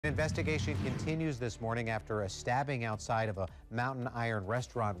Investigation continues this morning after a stabbing outside of a Mountain Iron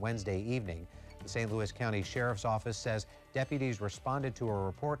restaurant Wednesday evening. The St. Louis County Sheriff's Office says deputies responded to a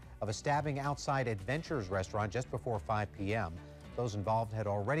report of a stabbing outside Adventures restaurant just before 5 p.m. Those involved had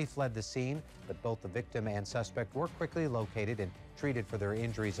already fled the scene, but both the victim and suspect were quickly located and treated for their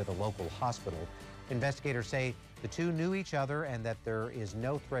injuries at a local hospital. Investigators say the two knew each other and that there is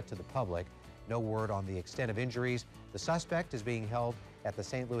no threat to the public. No word on the extent of injuries. The suspect is being held at the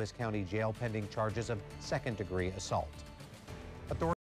St. Louis County Jail pending charges of second-degree assault. Authorities